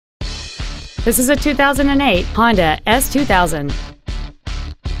This is a 2008 Honda S2000.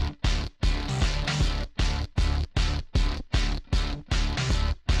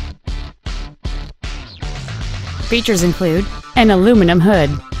 Features include an aluminum hood,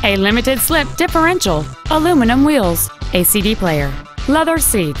 a limited slip differential, aluminum wheels, a CD player, leather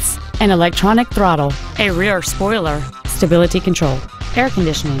seats, an electronic throttle, a rear spoiler, stability control, air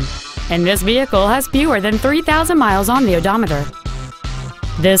conditioning, and this vehicle has fewer than 3,000 miles on the odometer.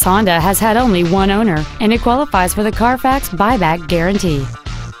 This Honda has had only one owner, and it qualifies for the Carfax buyback guarantee.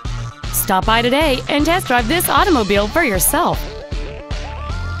 Stop by today and test drive this automobile for yourself.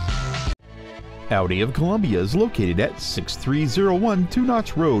 Audi of Columbia is located at 6301 Two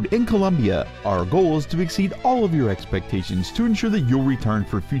Notch Road in Columbia. Our goal is to exceed all of your expectations to ensure that you'll return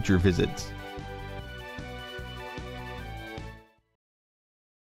for future visits.